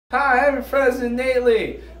Hi, I'm your president, Nate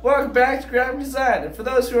Lee. Welcome back to Graphic Design. And for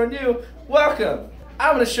those who are new, welcome.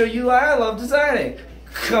 I'm going to show you why I love designing.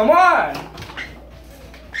 Come on!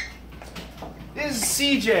 This is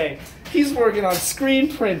CJ. He's working on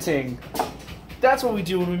screen printing. That's what we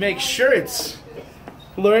do when we make shirts.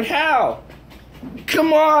 Learn how.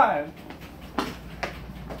 Come on!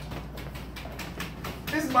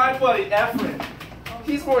 This is my buddy Efren.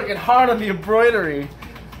 He's working hard on the embroidery.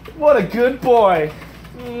 What a good boy.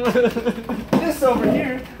 This over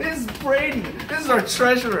here, this is Braden. This is our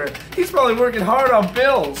treasurer. He's probably working hard on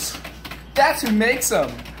bills. That's who makes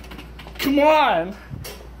them. Come on.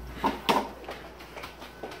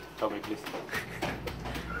 Tell me, please.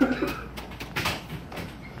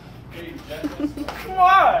 Come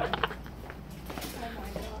on.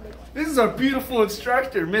 This is our beautiful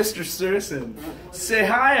instructor, Mr. Surson. Say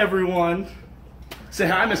hi, everyone. Say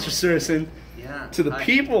hi, Mr. Surson. Yeah. To the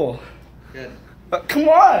people. Good. Come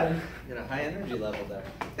on. You got a high energy level there.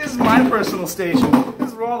 This is my personal station. This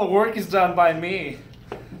is where all the work is done by me.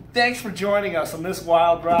 Thanks for joining us on this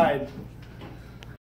wild ride.